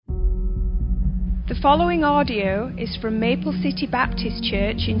The following audio is from Maple City Baptist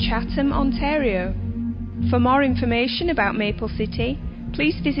Church in Chatham, Ontario. For more information about Maple City,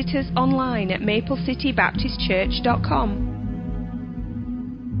 please visit us online at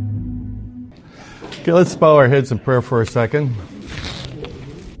maplecitybaptistchurch.com. Okay, let's bow our heads in prayer for a second.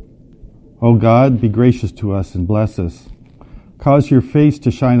 O God, be gracious to us and bless us. Cause your face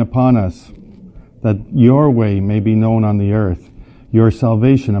to shine upon us, that your way may be known on the earth, your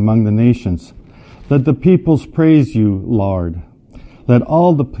salvation among the nations. Let the peoples praise you, Lord. Let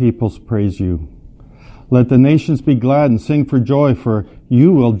all the peoples praise you. Let the nations be glad and sing for joy, for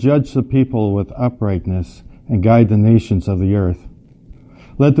you will judge the people with uprightness and guide the nations of the earth.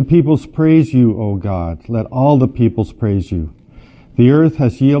 Let the peoples praise you, O God. Let all the peoples praise you. The earth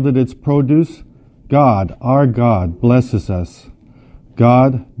has yielded its produce. God, our God, blesses us.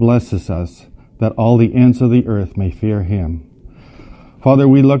 God blesses us, that all the ends of the earth may fear him. Father,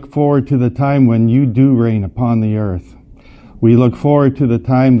 we look forward to the time when you do reign upon the earth. We look forward to the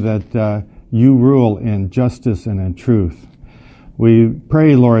time that you rule in justice and in truth. We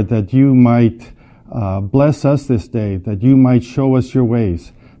pray, Lord, that you might bless us this day, that you might show us your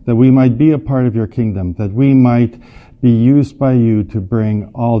ways, that we might be a part of your kingdom, that we might be used by you to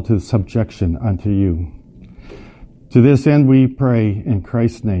bring all to subjection unto you. To this end we pray in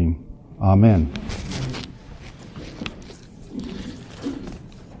Christ's name. Amen.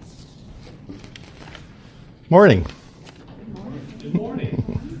 Morning. Good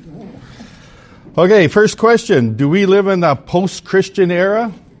morning. Okay, first question. Do we live in a post-Christian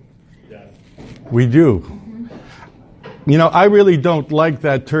era? Yes. We do. You know, I really don't like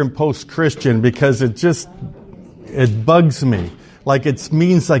that term post-Christian because it bugs me. Like it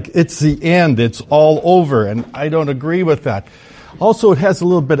means like it's the end, it's all over, and I don't agree with that. Also, it has a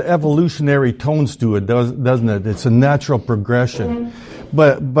little bit of evolutionary tones to it, doesn't it? It's a natural progression.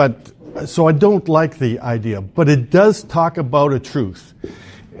 So I don't like the idea, but it does talk about a truth.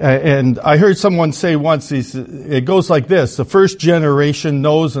 And I heard someone say once, it goes like this: the first generation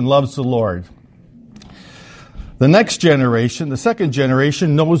knows and loves the Lord. The next generation, the second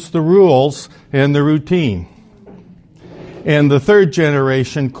generation, knows the rules and the routine. And the third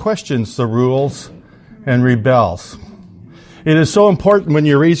generation questions the rules and rebels. It is so important when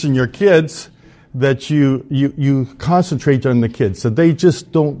you're raising your kids that you concentrate on the kids, that they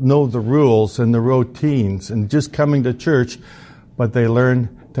just don't know the rules and the routines and just coming to church, but they learn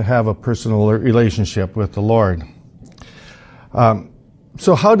to have a personal relationship with the Lord.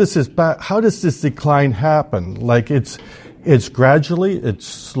 So how does this decline happen? Like it's gradually, it's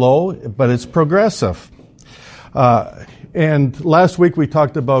slow, but it's progressive. And last week we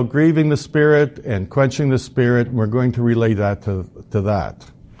talked about grieving the Spirit and quenching the Spirit, and we're going to relate that to that.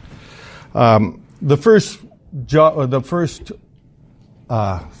 The first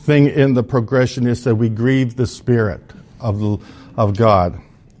thing in the progression is that we grieve the Spirit of God.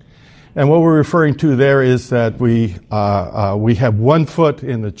 And what we're referring to there is that we have one foot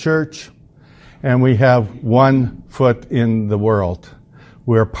in the church and we have one foot in the world.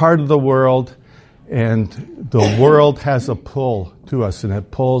 We're part of the world, and the world has a pull to us, and it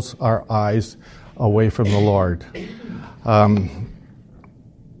pulls our eyes away from the Lord.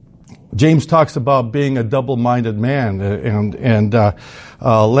 James talks about being a double-minded man, and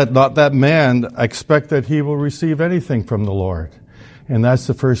let not that man expect that he will receive anything from the Lord. And that's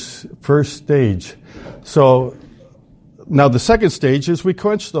the first stage. So now the second stage is we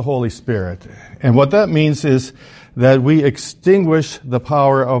quench the Holy Spirit. And what that means is that we extinguish the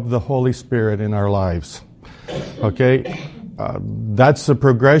power of the Holy Spirit in our lives. Okay? That's the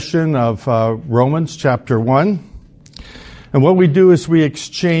progression of Romans chapter 1. And what we do is we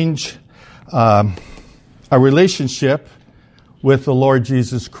exchange a relationship with the Lord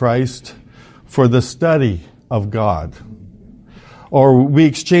Jesus Christ for the study of God. Or we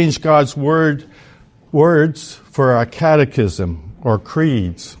exchange God's words for a catechism or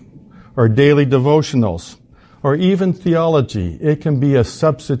creeds or daily devotionals or even theology. It can be a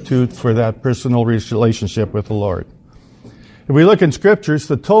substitute for that personal relationship with the Lord. If we look in scriptures,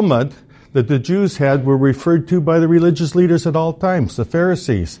 the Talmud that the Jews had were referred to by the religious leaders at all times, the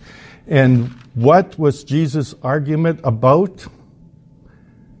Pharisees. And what was Jesus' argument about?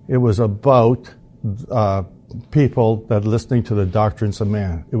 It was about people that listening to the doctrines of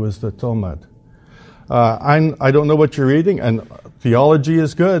man. It was the Talmud. I don't know what you're reading, and theology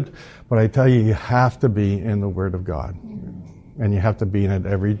is good, but I tell you have to be in the Word of God, and you have to be in it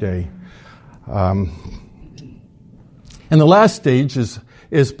every day. And the last stage is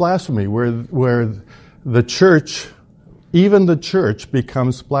blasphemy, where the church, even the church,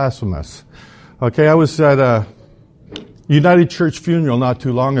 becomes blasphemous. Okay, I was at a United Church funeral not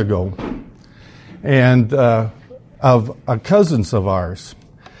too long ago, and of cousins of ours.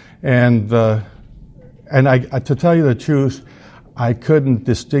 And to tell you the truth, I couldn't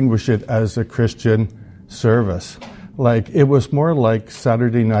distinguish it as a Christian service. Like, it was more like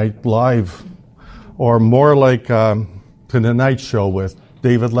Saturday Night Live, or more like The Tonight Show with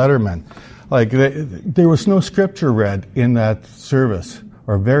David Letterman. Like, there was no scripture read in that service,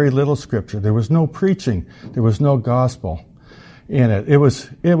 or very little scripture. There was no preaching. There was no gospel in it. It was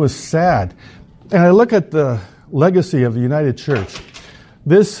sad. And I look at the legacy of the United Church.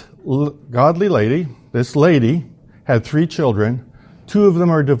 This godly lady, this lady, had 3 children. 2 of them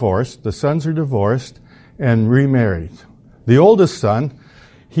are divorced. The sons are divorced and remarried. The oldest son,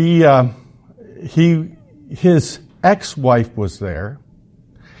 his ex-wife was there,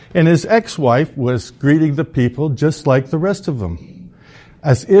 and his ex-wife was greeting the people just like the rest of them,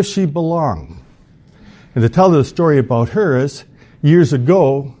 as if she belonged. And to tell the story about her is, years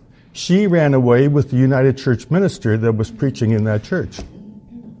ago, she ran away with the United Church minister that was preaching in that church.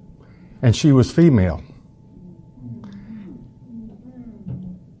 And she was female.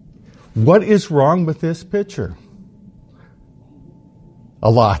 What is wrong with this picture? A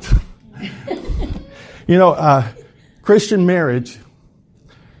lot. Christian marriage,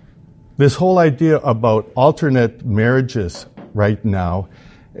 this whole idea about alternate marriages right now,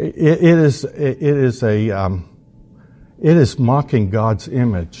 it is mocking God's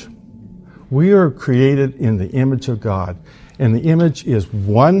image. We are created in the image of God, and the image is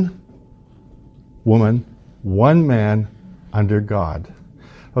one woman, one man under God.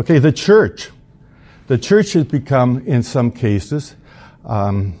 Okay, the church has become, in some cases,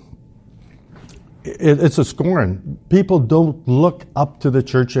 it's a scorn. People don't look up to the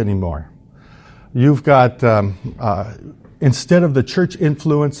church anymore. You've got, instead of the church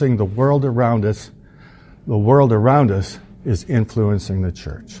influencing the world around us is influencing the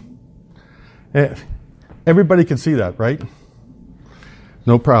church. Everybody can see that, right?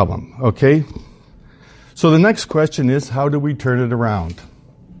 No problem, okay? So the next question is, how do we turn it around?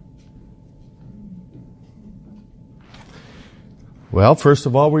 Well, first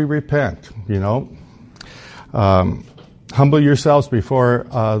of all, we repent, humble yourselves before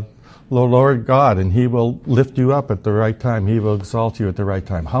the Lord God, and He will lift you up at the right time. He will exalt you at the right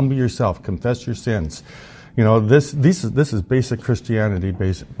time. Humble yourself, confess your sins. This is basic Christianity,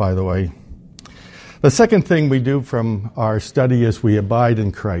 by the way. The second thing we do from our study is we abide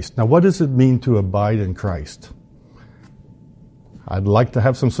in Christ. Now, what does it mean to abide in Christ? I'd like to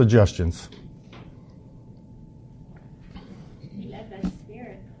have some suggestions.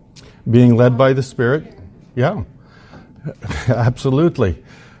 Being led by the Spirit? Yeah, absolutely.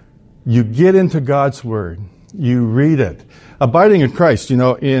 You get into God's Word. You read it. Abiding in Christ,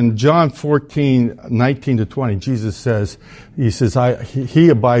 in John 14:19-20, Jesus says, He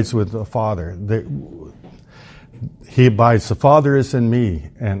abides with the Father. He abides, the Father is in me,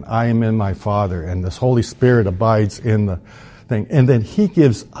 and I am in my Father, and this Holy Spirit abides in the thing. And then He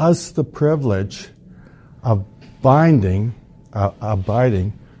gives us the privilege of abiding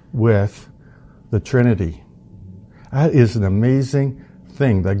with the Trinity. That is an amazing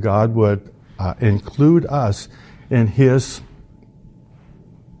thing, that God would include us in His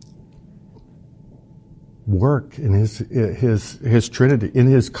work, in His Trinity, in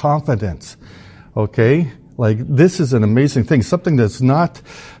His confidence. Okay? Like, this is an amazing thing, something that's not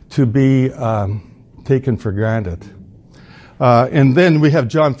to be taken for granted. And then we have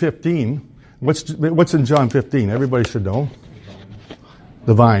John 15. What's in John 15? Everybody should know.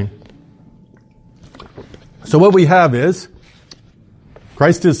 The vine. So what we have is,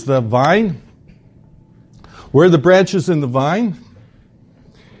 Christ is the vine. We're the branches in the vine.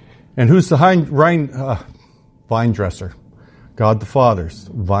 And who's the vine dresser? God the Father's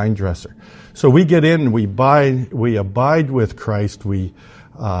vine dresser. So we get in and we abide with Christ. We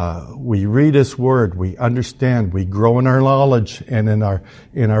read His Word. We understand. We grow in our knowledge and in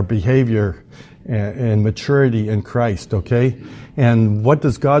our behavior and maturity in Christ. Okay. And what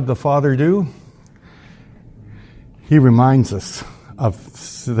does God the Father do? He reminds us of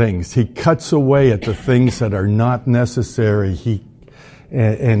things. He cuts away at the things that are not necessary.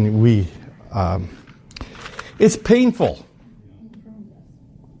 It's painful.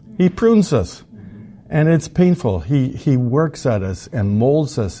 He prunes us, and it's painful. He works at us and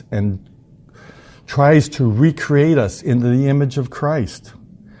molds us and tries to recreate us into the image of Christ.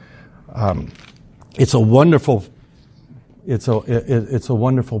 It's a wonderful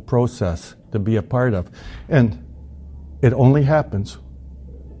process to be a part of, and it only happens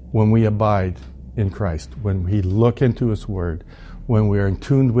when we abide in Christ, when we look into His Word, when we are in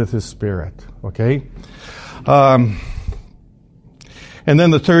tune with His Spirit. Okay? And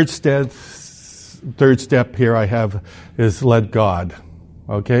then the third third step here I have is let God.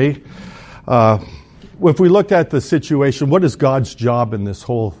 Okay? If we look at the situation, what is God's job in this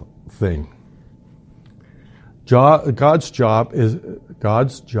whole thing? God's job is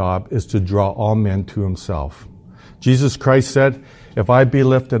to draw all men to himself. Jesus Christ said, if I be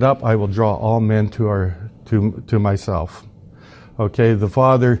lifted up, I will draw all men to myself. Okay, the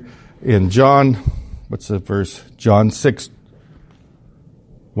Father in John, what's the verse? John 6,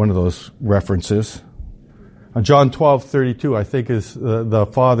 one of those references. John 12:32, I think, is the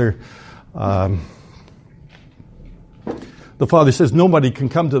Father. The Father says nobody can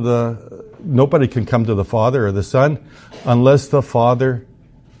come to the Father or the Son unless the Father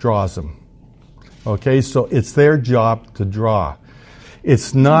draws them. Okay, so it's their job to draw.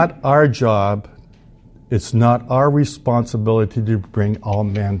 It's not our job. It's not our responsibility to bring all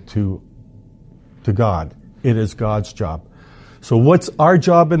men to God. It is God's job. So what's our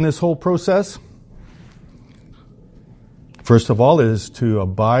job in this whole process? First of all, it is to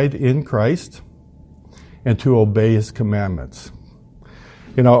abide in Christ and to obey his commandments.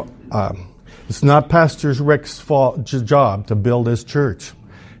 You know, it's not Pastor Rick's job to build his church.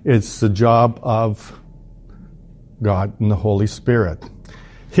 It's the job of God and the Holy Spirit.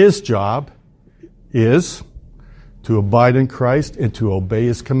 His job is to abide in Christ and to obey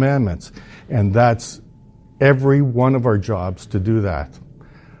his commandments. And that's every one of our jobs to do that.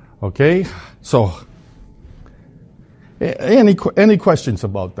 Okay? So, any questions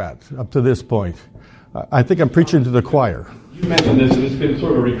about that up to this point? I think I'm preaching to the choir. You mentioned this, and it's been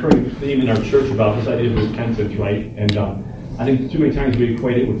sort of a recurring theme in our church about this idea of repentance, right? And I think too many times we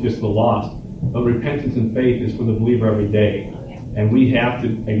equate it with just the lost. But repentance and faith is for the believer every day. And we have to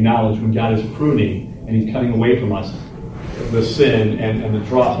acknowledge when God is pruning and he's cutting away from us the sin and the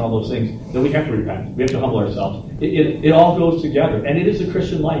dross and all those things, then we have to repent. We have to humble ourselves. It all goes together. And it is a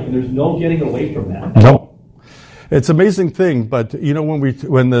Christian life, and there's no getting away from that. No. It's an amazing thing, but you know,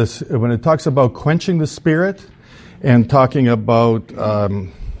 when it talks about quenching the Spirit and talking about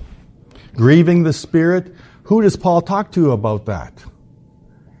grieving the Spirit, who does Paul talk to about that?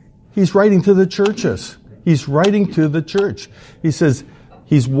 He's writing to the churches. He's writing to the church. He says,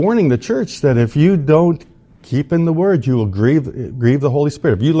 he's warning the church that if you don't keep in the Word, you will grieve the Holy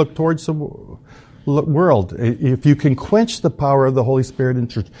Spirit. If you look towards the world, if you can quench the power of the Holy Spirit in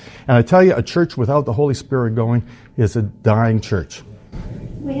church. And I tell you, a church without the Holy Spirit going is a dying church.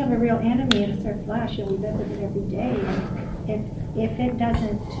 We have a real enemy, and it's our flesh, and we live with it every day. And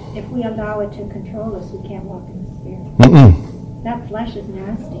if we allow it to control us, we can't walk in the Spirit. Mm-mm. That flesh is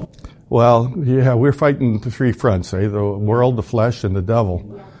nasty. Well, yeah, we're fighting the three fronts, the world, the flesh, and the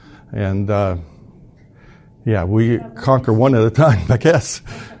devil. Yeah. And, we conquer one at a time, I guess. The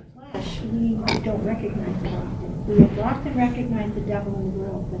flesh, we don't recognize it often. We often recognize the devil in the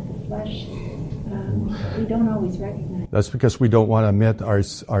world, but the flesh, we don't always recognize. That's because we don't want to admit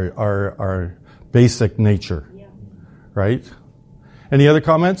our basic nature. Yeah. Right? Any other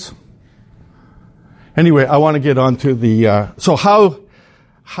comments? Anyway, I want to get on to the, so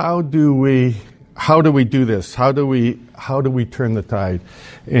how do we do this? How do we turn the tide?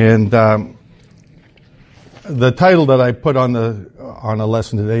 And, the title that I put on a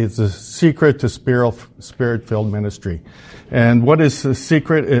lesson today is The Secret to Spirit-Filled Ministry. And what is the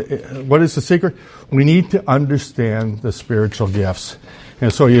secret? What is the secret? We need to understand the spiritual gifts.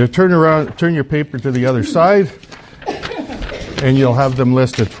 And so you turn your paper to the other side, and you'll have them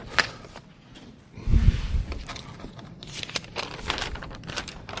listed.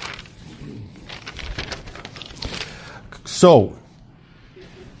 So,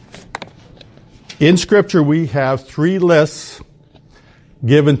 in Scripture, we have 3 lists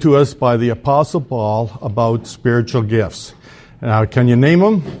given to us by the Apostle Paul about spiritual gifts. Now, can you name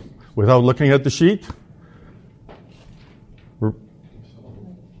them without looking at the sheet?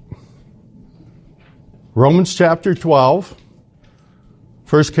 Romans chapter 12,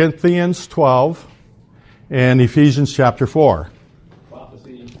 1 Corinthians 12, and Ephesians chapter 4.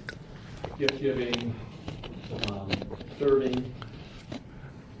 Prophecy, gift giving, serving,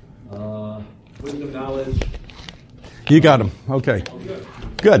 wisdom, knowledge. You got them. Okay.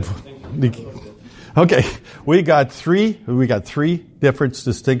 Good. Okay. We got three different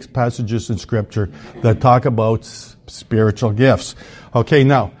distinct passages in Scripture that talk about spiritual gifts. Okay,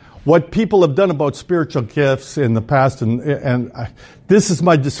 now, what people have done about spiritual gifts in the past, and this is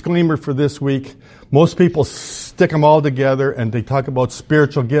my disclaimer for this week. Most people stick them all together and they talk about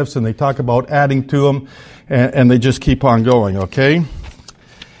spiritual gifts and they talk about adding to them and they just keep on going, okay?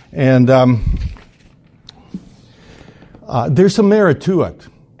 And there's some merit to it.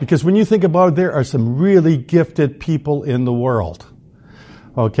 Because when you think about it, there are some really gifted people in the world.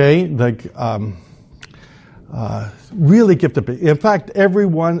 Okay? Like, really gifted. In fact,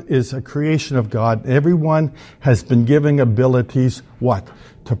 everyone is a creation of God. Everyone has been given abilities, what?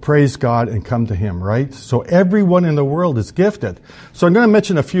 To praise God and come to Him, right? So everyone in the world is gifted. So I'm going to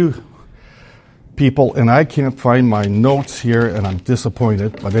mention a few people, and I can't find my notes here, and I'm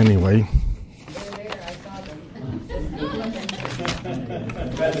disappointed, but anyway.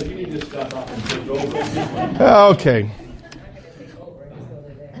 Okay.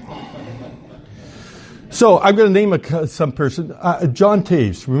 So I'm going to name some person. John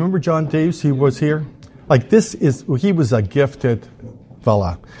Taves. Remember John Taves? He was here. He was a gifted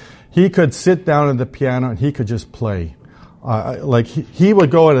fella. He could sit down at the piano and he could just play. He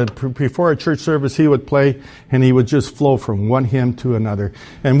would go before a church service, he would play and he would just flow from one hymn to another.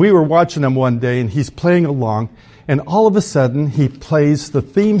 And we were watching him one day and he's playing along and all of a sudden he plays the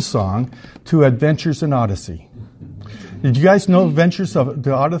theme song to Adventures in Odyssey. Did you guys know Adventures of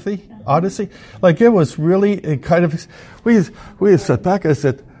the Odyssey? It was really we sat back and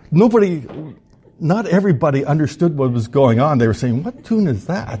said, not everybody understood what was going on. They were saying, what tune is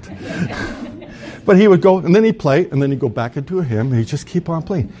that? But he would go, and then he'd play, and then he'd go back into a hymn, and he'd just keep on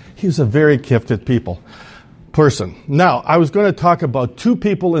playing. He was a very gifted person. Now, I was going to talk about two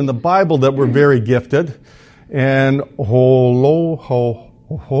people in the Bible that were very gifted, and and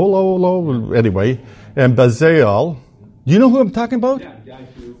Bezalel. Do you know who I'm talking about? Yeah, the guy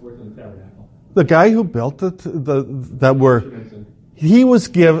who worked on the tabernacle. The guy who built he was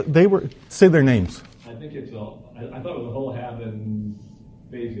given, say their names. I think it's, I thought it was Oholiab and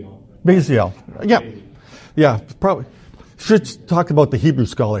Bezalel. Yeah. Yeah, probably. Should talk about the Hebrew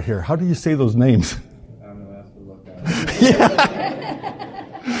scholar here. How do you say those names? I'm going to have to look at it.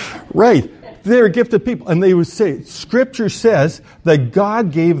 Yeah. Right. They're gifted people. And they would say, Scripture says that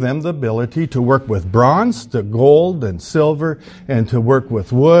God gave them the ability to work with bronze, to gold and silver, and to work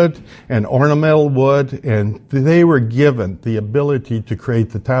with wood and ornamental wood. And they were given the ability to create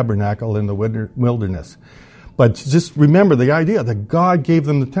the tabernacle in the wilderness. But just remember the idea that God gave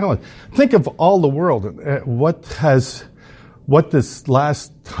them the talent. Think of all the world, what this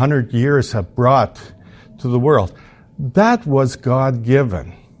last 100 years have brought to the world. That was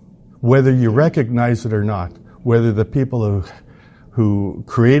God-given. Whether you recognize it or not, whether the people who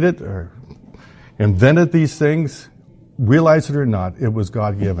created or invented these things realize it or not, it was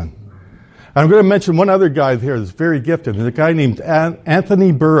God-given. I'm going to mention one other guy here that's very gifted. There's a guy named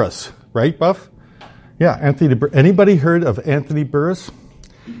Anthony Burris, right, Buff? Yeah, Anthony Burris. Anybody heard of Anthony Burris?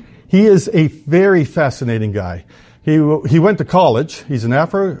 He is a very fascinating guy. He went to college. He's an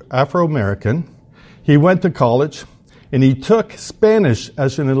Afro-American. He went to college. And he took Spanish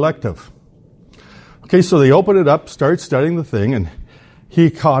as an elective. Okay, so they opened it up, started studying the thing, and he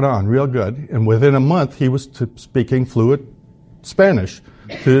caught on real good. And within a month, he was speaking fluent Spanish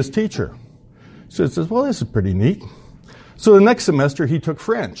to his teacher. So he says, well, this is pretty neat. So the next semester, he took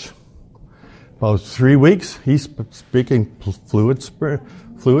French. About 3 weeks, he's speaking fluent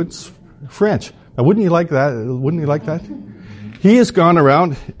French. Now, wouldn't you like that? He has gone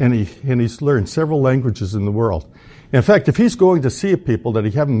around, and he's learned several languages in the world. In fact, if he's going to see people that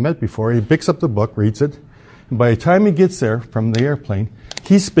he haven't met before, he picks up the book, reads it, and by the time he gets there from the airplane,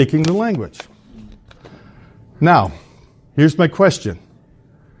 he's speaking the language. Now, here's my question.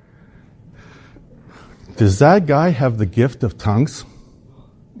 Does that guy have the gift of tongues?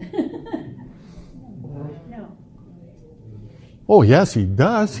 No. Oh, yes, he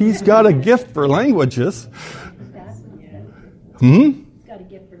does. He's got a gift for languages.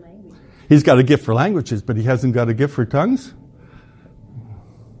 He's got a gift for languages, but he hasn't got a gift for tongues?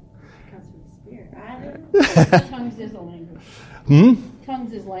 Comes from the Spirit. Tongues is a language.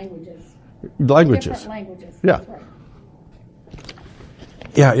 Tongues is languages. Languages. Different languages. Yeah. That's right.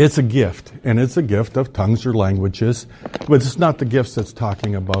 Yeah, it's a gift, and it's a gift of tongues or languages, but it's not the gifts that's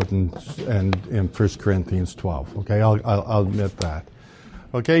talking about in 1 Corinthians 12. Okay, I'll admit that.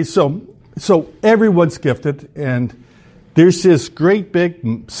 Okay, so everyone's gifted, and there's this great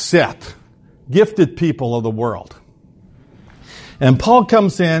big set, gifted people of the world. And Paul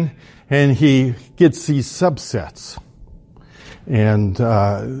comes in and he gets these subsets. And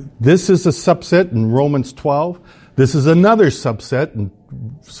this is a subset in Romans 12. This is another subset in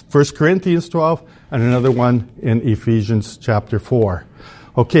 1 Corinthians 12 and another one in Ephesians chapter 4.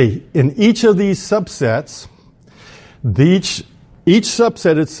 Okay, in each of these subsets, each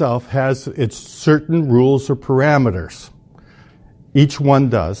subset itself has its certain rules or parameters. Each one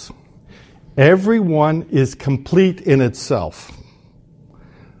does. Every one is complete in itself.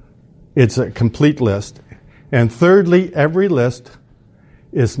 It's a complete list. And thirdly, every list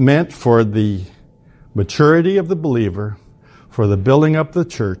is meant for the maturity of the believer, for the building up the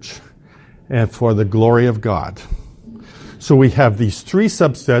church, and for the glory of God. So we have these three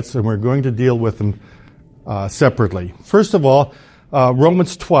subsets, and we're going to deal with them separately. First of all,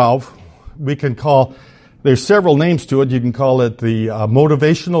 Romans 12, we can call, there's several names to it. You can call it the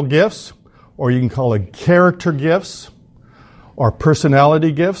motivational gifts, or you can call it character gifts, or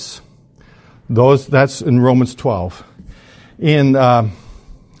personality gifts. That's in Romans 12. In 1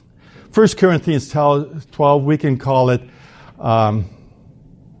 Corinthians 12, we can call it,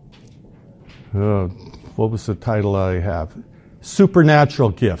 what was the title I have? Supernatural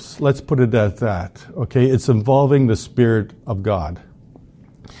gifts. Let's put it at that. Okay, it's involving the Spirit of God.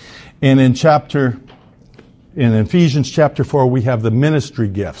 And in Ephesians chapter 4, we have the ministry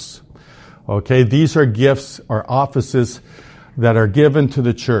gifts. Okay, these are gifts or offices that are given to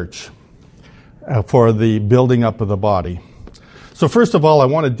the church for the building up of the body. So first of all, I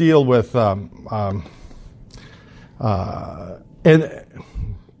want to deal with, and I'll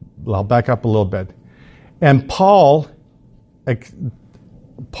back up a little bit. And Paul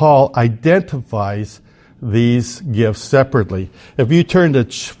identifies these gifts separately. If you turn to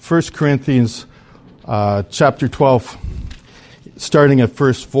 1 Corinthians chapter 12, starting at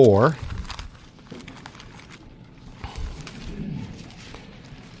verse 4.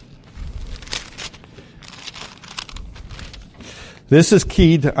 This is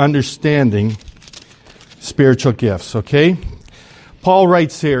key to understanding spiritual gifts, okay? Paul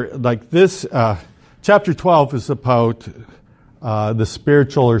writes here, like this, chapter 12 is about the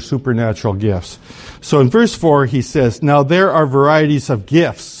spiritual or supernatural gifts. So in verse 4, he says, now there are varieties of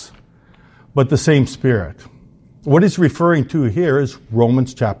gifts, but the same Spirit. What he's referring to here is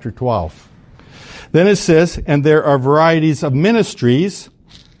Romans chapter 12. Then it says, and there are varieties of ministries,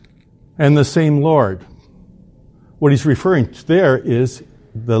 and the same Lord. What he's referring to there is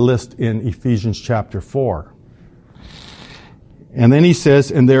the list in Ephesians chapter 4. And then he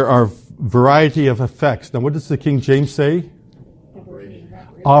says, and there are variety of effects. Now what does the King James say?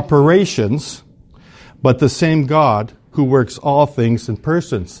 Operations, but the same God who works all things in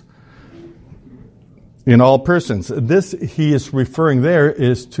persons. In all persons. This he is referring there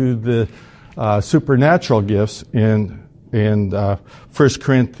is to the supernatural gifts in 1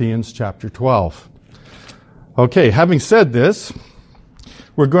 Corinthians chapter 12. Okay, having said this,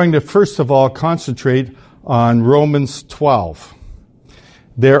 we're going to first of all concentrate on Romans 12.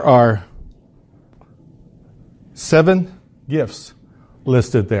 There are 7 gifts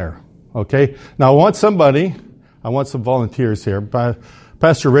listed there. Okay? Now I want some volunteers here.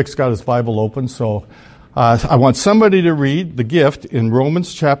 Pastor Rick's got his Bible open, so I want somebody to read the gift in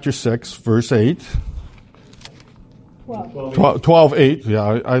Romans chapter 6, verse 8. 12:8.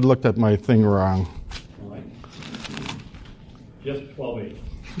 Yeah, I looked at my thing wrong. Just 12:8.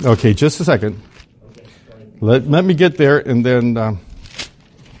 Okay, just a second. Okay, sorry. Let me get there, and then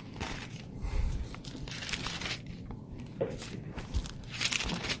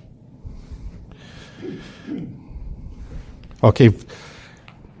okay,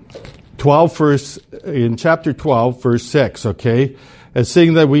 in chapter 12, verse 6, okay? And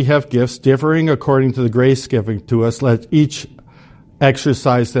seeing that we have gifts differing according to the grace given to us, let each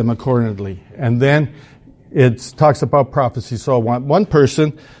exercise them accordingly. And then it talks about prophecy. So I want one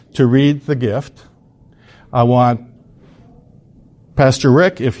person to read the gift. I want Pastor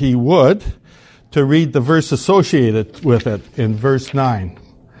Rick, if he would, to read the verse associated with it in verse 9.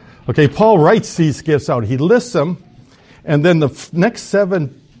 Okay, Paul writes these gifts out. He lists them, and then the next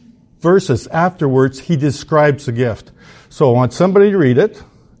 7 verses afterwards, he describes the gift. So I want somebody to read it,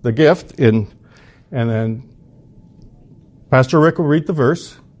 the gift, and then Pastor Rick will read the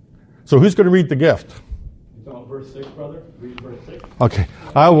verse. So who's going to read the gift? Verse 6, brother. Read verse 6. Okay,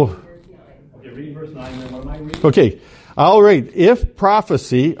 I will. Okay, read verse 9, then what am I reading? Okay, I'll read. If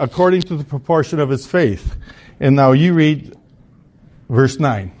prophecy, according to the proportion of his faith. And now you read verse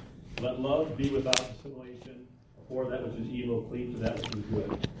 9. Let love be without dissimulation, abhor that which is evil, cleave to that which is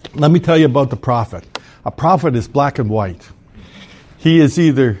good. Let me tell you about the prophet. A prophet is black and white. He is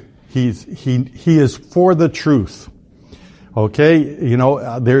either, he is for the truth. Okay,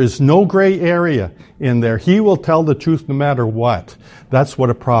 there is no gray area in there. He will tell the truth no matter what. That's what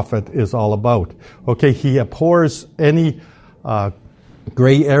a prophet is all about. Okay, he abhors any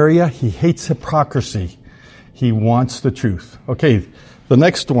gray area. He hates hypocrisy. He wants the truth. Okay, the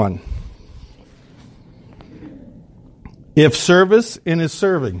next one. If service in his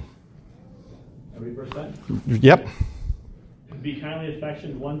serving. Read verse 10. Yep. Be kindly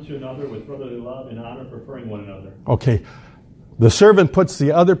affectioned one to another with brotherly love and honor, preferring one another. Okay. The servant puts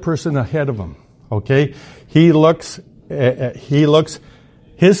the other person ahead of him. Okay? He looks,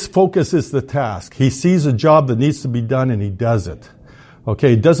 his focus is the task. He sees a job that needs to be done and he does it.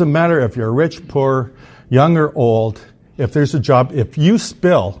 Okay, it doesn't matter if you're rich, poor, young or old. If there's a job, if you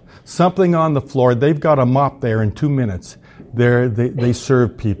spill something on the floor, they've got a mop there in 2 minutes. They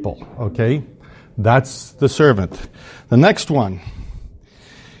serve people, okay? That's the servant. The next one.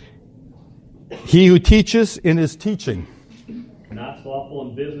 He who teaches in his teaching. Not slothful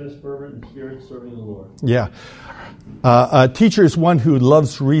in business, fervent in spirit, serving the Lord. Yeah. A teacher is one who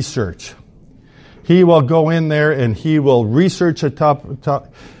loves research. He will go in there and he will research a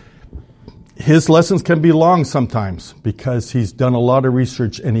top. His lessons can be long sometimes because he's done a lot of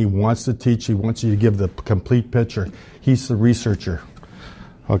research and he wants to teach. He wants you to give the complete picture. He's the researcher.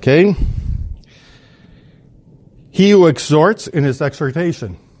 Okay? He who exhorts in his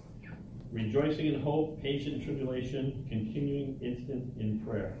exhortation. Rejoicing in hope, patient in tribulation, continuing instant in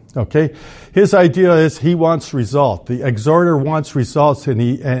prayer. Okay? His idea is he wants result. The exhorter wants results and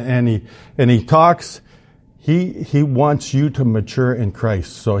he talks. He wants you to mature in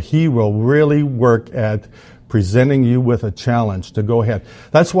Christ. So he will really work at presenting you with a challenge to go ahead.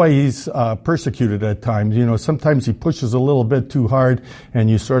 That's why he's persecuted at times. You know, sometimes he pushes a little bit too hard and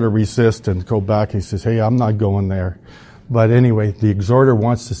you sort of resist and go back. He says, hey, I'm not going there. But anyway, the exhorter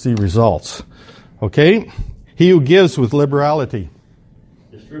wants to see results. Okay? He who gives with liberality.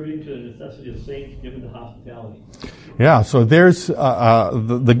 Distributing to the necessity of saints, given to hospitality. Yeah, so there's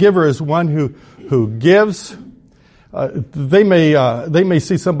the giver is one who gives. They may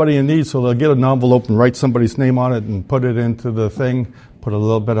see somebody in need, so they'll get an envelope and write somebody's name on it and put it into the thing, put a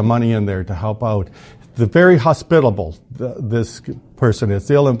little bit of money in there to help out. They're very hospitable, this person is.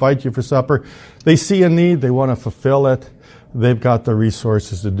 They'll invite you for supper. They see a need, they want to fulfill it. They've got the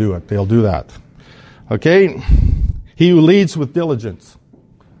resources to do it. They'll do that. Okay? He who leads with diligence.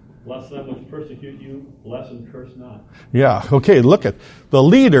 Bless them which persecute you, bless and curse not. Yeah, okay, look at the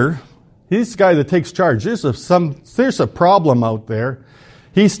leader. He's the guy that takes charge. There's a problem out there.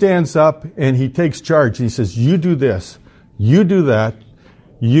 He stands up and he takes charge. He says, you do this, you do that,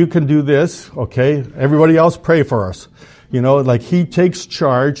 you can do this, okay? Everybody else pray for us. You know, like he takes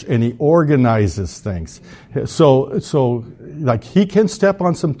charge and he organizes things. So like he can step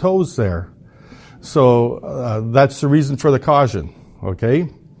on some toes there. So that's the reason for the caution, okay?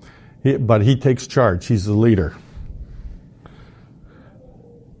 But he takes charge. He's the leader.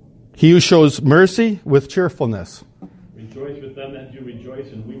 He who shows mercy with cheerfulness. Rejoice with them that do rejoice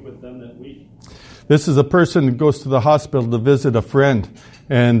and weep with them that weep. This is a person who goes to the hospital to visit a friend,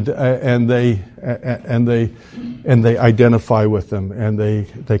 and they identify with them, and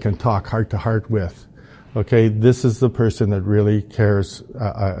they can talk heart to heart with. Okay, this is the person that really cares.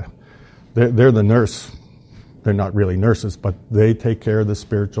 They're the nurse. They're not really nurses, but they take care of the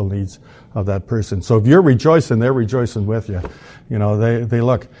spiritual needs of that person. So if you're rejoicing, they're rejoicing with you. You know, they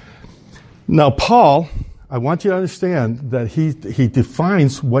look. Now, Paul, I want you to understand that he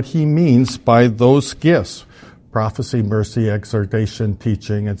defines what he means by those gifts. Prophecy, mercy, exhortation,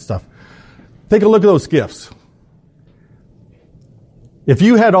 teaching, and stuff. Take a look at those gifts. If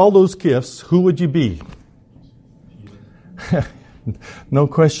you had all those gifts, who would you be? No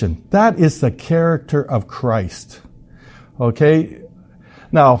question. That is the character of Christ. Okay?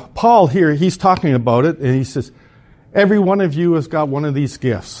 Now, Paul here, he's talking about it, and he says, every one of you has got one of these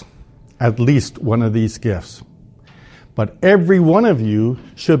gifts. At least one of these gifts. But every one of you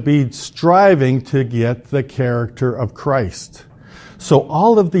should be striving to get the character of Christ. So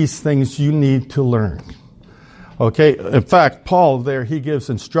all of these things you need to learn. Okay? In fact, Paul there, he gives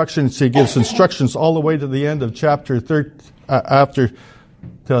instructions. He gives instructions all the way to the end of chapter 13, after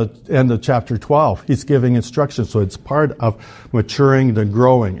the end of chapter 12. He's giving instructions. So it's part of maturing and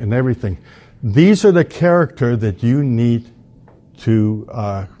growing and everything. These are the character that you need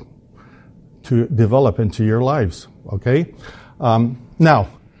to develop into your lives, okay? Now,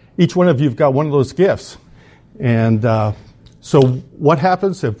 each one of you have got one of those gifts. And so what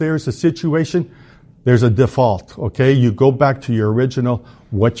happens if there's a situation? There's a default, okay? You go back to your original,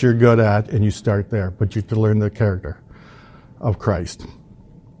 what you're good at, and you start there. But you have to learn the character of Christ.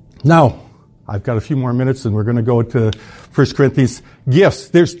 Now, I've got a few more minutes, and we're going to go to 1 Corinthians. Gifts.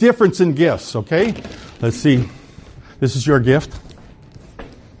 There's difference in gifts, okay? Let's see. This is your gift.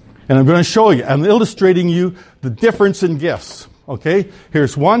 And I'm going to show you. I'm illustrating you the difference in gifts. Okay?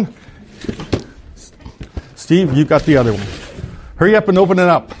 Here's one. Steve, you got the other one. Hurry up and open it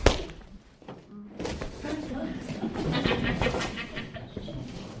up.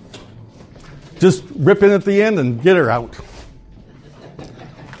 Just rip in at the end and get her out.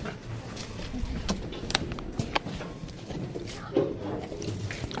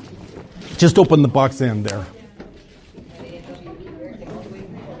 Just open the box end there.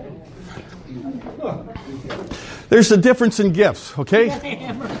 There's a difference in gifts, okay?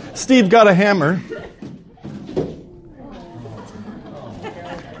 Steve got a hammer.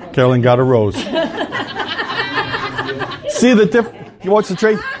 Carolyn got a rose. See the difference? What's the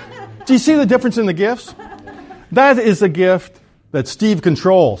trade? Do you see the difference in the gifts? That is a gift that Steve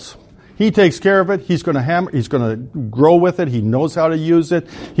controls. He takes care of it. He's going to hammer. He's going to grow with it. He knows how to use it.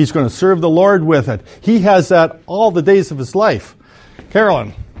 He's going to serve the Lord with it. He has that all the days of his life.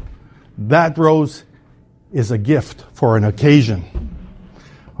 Carolyn, that rose is a gift for an occasion.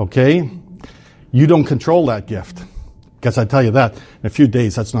 Okay? You don't control that gift. Because I tell you that, in a few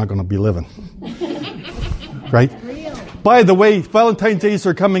days, that's not going to be living. Right? By the way, Valentine's Days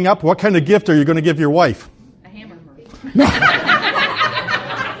are coming up. What kind of gift are you going to give your wife? A hammer.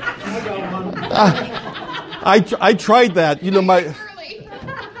 I tried that. You know,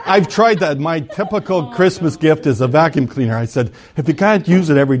 I've tried that. My typical Christmas gift is a vacuum cleaner. I said, if you can't use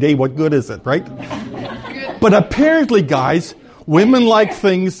it every day, what good is it, right? But apparently, guys, women like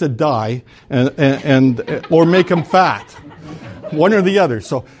things that die and or make them fat. One or the other.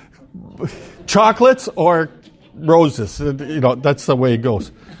 So, chocolates or roses. You know, that's the way it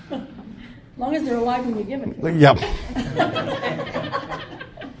goes. As long as they're alive when you give it to them. Yeah.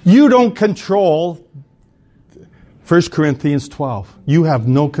 You don't control 1 Corinthians 12. You have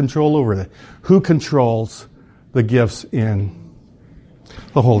no control over it. Who controls the gifts in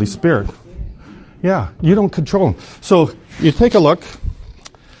the Holy Spirit? Yeah, you don't control them. So you take a look.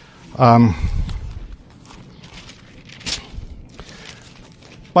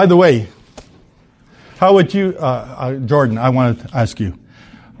 By the way, how would you, Jordan, I wanted to ask you,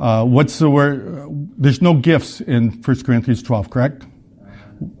 what's the word? There's no gifts in 1 Corinthians 12, correct?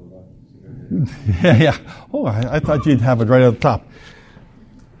 Yeah. Oh, I thought you'd have it right at the top.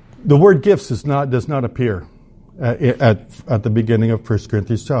 The word gifts does not appear at the beginning of 1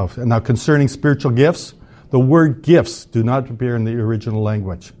 Corinthians 12. And now concerning spiritual gifts, the word gifts do not appear in the original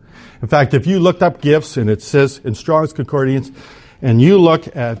language. In fact, if you looked up gifts and it says in Strong's Concordance, and you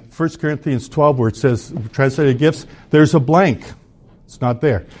look at 1 Corinthians 12 where it says translated gifts, there's a blank. It's not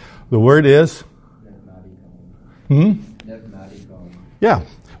there. The word is? Yeah.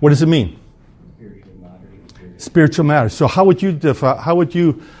 What does it mean? Spiritual matters. So how would you define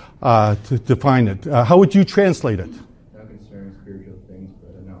it? How would you translate it? Now concerning spiritual things, but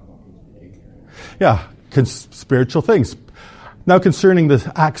I don't want you to take care. Yeah, spiritual things. Now concerning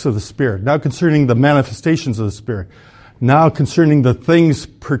the acts of the Spirit. Now concerning the manifestations of the Spirit. Now concerning the things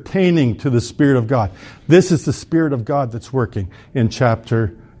pertaining to the Spirit of God. This is the Spirit of God that's working in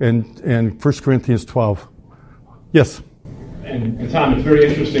 1 Corinthians 12. Yes? And Tom, it's very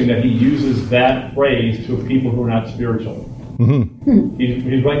interesting that he uses that phrase to people who are not spiritual. Mm-hmm.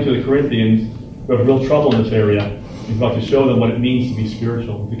 He's writing to the Corinthians who have real trouble in this area. He's about to show them what it means to be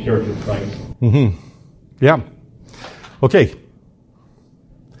spiritual, the character of Christ. Mm-hmm. Yeah. Okay.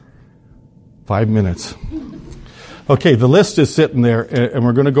 5 minutes. Okay, the list is sitting there, and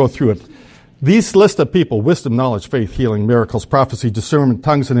we're going to go through it. These list of people, wisdom, knowledge, faith, healing, miracles, prophecy, discernment,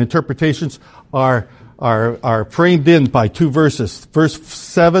 tongues, and interpretations are framed in by 2 verses. Verse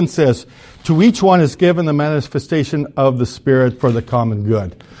 7 says, to each one is given the manifestation of the Spirit for the common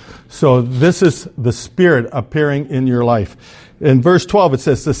good. So this is the Spirit appearing in your life. In verse 12 it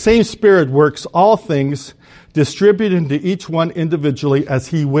says, the same Spirit works all things, distributing to each one individually as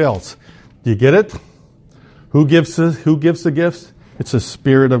He wills. Do you get it? Who gives the gifts? It's the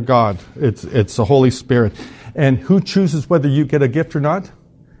Spirit of God. It's the Holy Spirit. And who chooses whether you get a gift or not?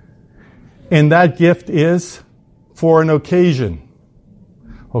 And that gift is for an occasion.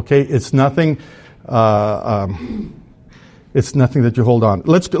 Okay, it's nothing. It's nothing that you hold on.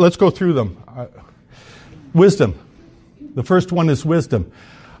 Let's go through them. Wisdom. The first one is wisdom.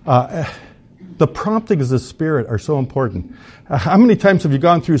 The promptings of the Spirit are so important. How many times have you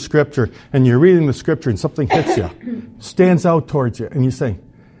gone through Scripture and you're reading the Scripture and something hits you, stands out towards you, and you say,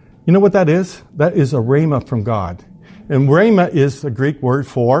 you know what that is? That is a rhema from God. And rhema is the Greek word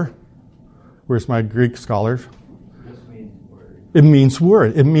for, where's my Greek scholars? It means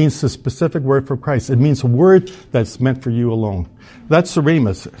word. It means the specific word for Christ. It means a word that's meant for you alone. That's the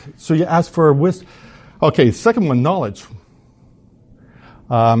rhema. So you ask for wisdom. Okay, second one, knowledge.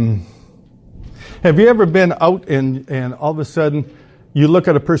 Have you ever been out and all of a sudden you look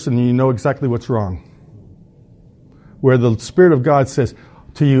at a person and you know exactly what's wrong? Where the Spirit of God says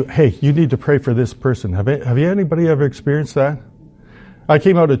to you, hey, you need to pray for this person. Have anybody ever experienced that? I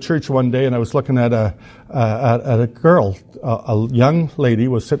came out of church one day and I was looking at a girl, a young lady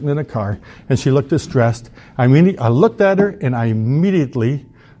was sitting in a car and she looked distressed. I looked at her and I immediately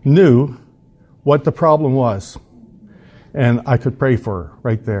knew what the problem was. And I could pray for her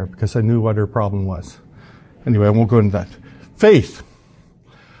right there because I knew what her problem was. Anyway, I won't go into that. Faith.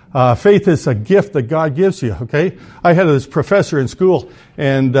 Faith is a gift that God gives you, okay? I had this professor in school,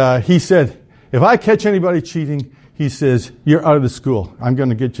 and he said, if I catch anybody cheating, he says, you're out of the school. I'm going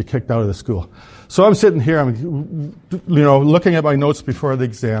to get you kicked out of the school. So I'm sitting here, I'm looking at my notes before the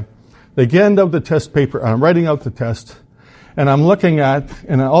exam. They hand out the test paper, and I'm writing out the test, and I'm looking at,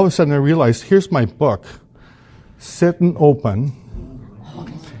 and all of a sudden I realized, here's my book, sitting open.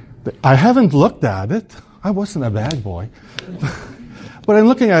 I haven't looked at it. I wasn't a bad boy. But I'm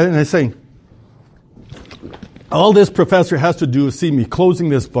looking at it and I'm saying, all this professor has to do is see me closing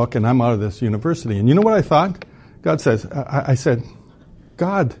this book and I'm out of this university. And you know what I thought? God says, I said,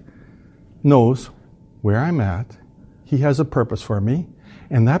 God knows where I'm at. He has a purpose for me.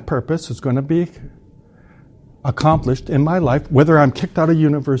 And that purpose is going to be accomplished in my life, whether I'm kicked out of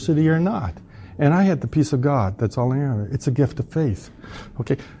university or not. And I had the peace of God. That's all I have. It's a gift of faith.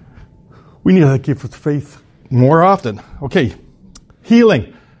 Okay. We need that gift of faith more often. Okay.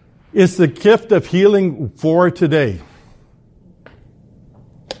 Healing. Is the gift of healing for today?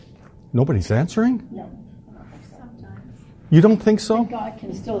 Nobody's answering? No. Sometimes. You don't think so? God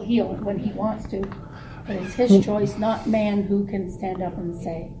can still heal when he wants to. But it's his choice, not man who can stand up and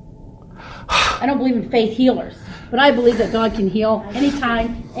say. I don't believe in faith healers. But I believe that God can heal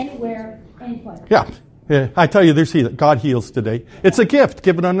anytime, anywhere, anyplace. Yeah, I tell you, there's healing. God heals today. It's a gift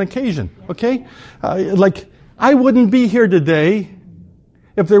given on occasion. Okay? I wouldn't be here today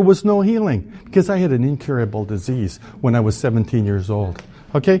if there was no healing, because I had an incurable disease when I was 17 years old.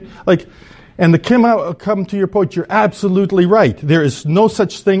 Okay? And to come to your point, you're absolutely right. There is no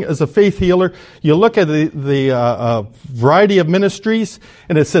such thing as a faith healer. You look at the variety of ministries,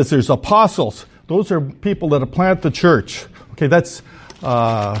 and it says there's apostles. Those are people that plant the church. Okay, that's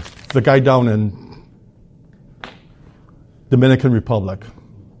the guy down in Dominican Republic,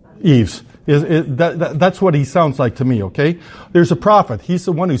 Eves. That's what he sounds like to me, okay? There's a prophet. He's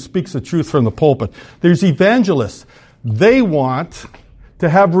the one who speaks the truth from the pulpit. There's evangelists. They want to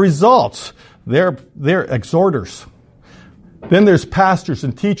have results. They're exhorters. Then there's pastors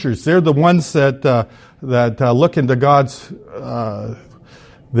and teachers. They're the ones that look into God's.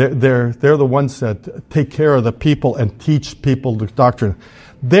 They're the ones that take care of the people and teach people the doctrine.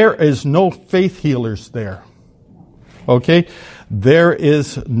 There is no faith healers there. Okay? There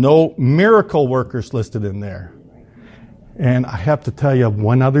is no miracle workers listed in there. And I have to tell you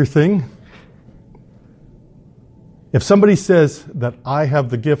one other thing. If somebody says that I have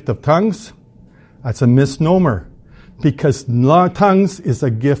the gift of tongues, that's a misnomer. Because tongues is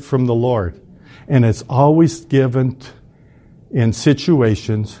a gift from the Lord. And it's always given in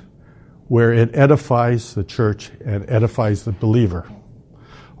situations where it edifies the church and edifies the believer.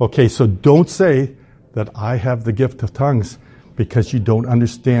 Okay, so don't say that I have the gift of tongues because you don't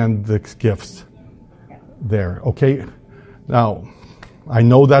understand the gifts there. Okay? Now, I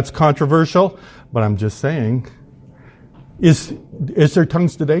know that's controversial, but I'm just saying, is there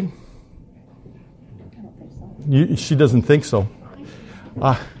tongues today? I don't think so. She doesn't think so.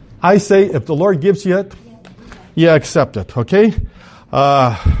 I say if the Lord gives you it, you accept it, okay?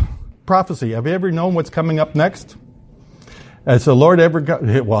 Prophecy. Have you ever known what's coming up next? Has the Lord ever got...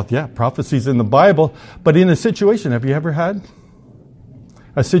 Well, yeah, prophecy's in the Bible, but in a situation, have you ever had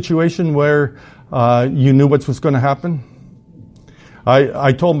a situation where you knew what was going to happen?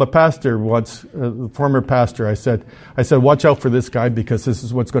 I told my pastor once, former pastor, I said, watch out for this guy because this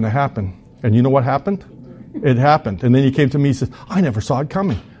is what's going to happen. And you know what happened? It happened. And then he came to me and said, I never saw it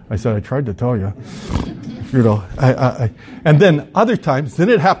coming. I said, I tried to tell you. You know, and then other times, then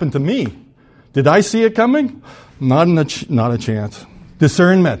it happened to me. Did I see it coming? Not a chance.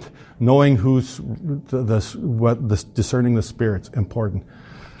 Discernment, knowing discerning the spirits, important.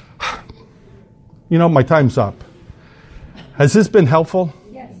 You know, my time's up. Has this been helpful?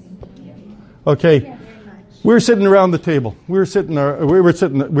 Yes. Okay. Yeah, very much. We were sitting around the table. We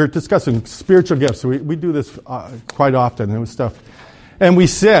were discussing spiritual gifts. We do this quite often and stuff. And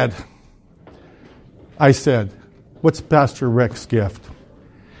I said, what's Pastor Rick's gift?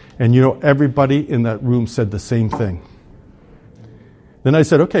 And you know, everybody in that room said the same thing. Then I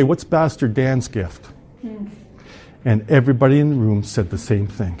said, okay, what's Pastor Dan's gift? And everybody in the room said the same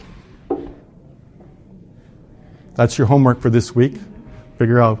thing. That's your homework for this week.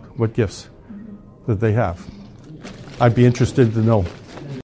 Figure out what gifts that they have. I'd be interested to know.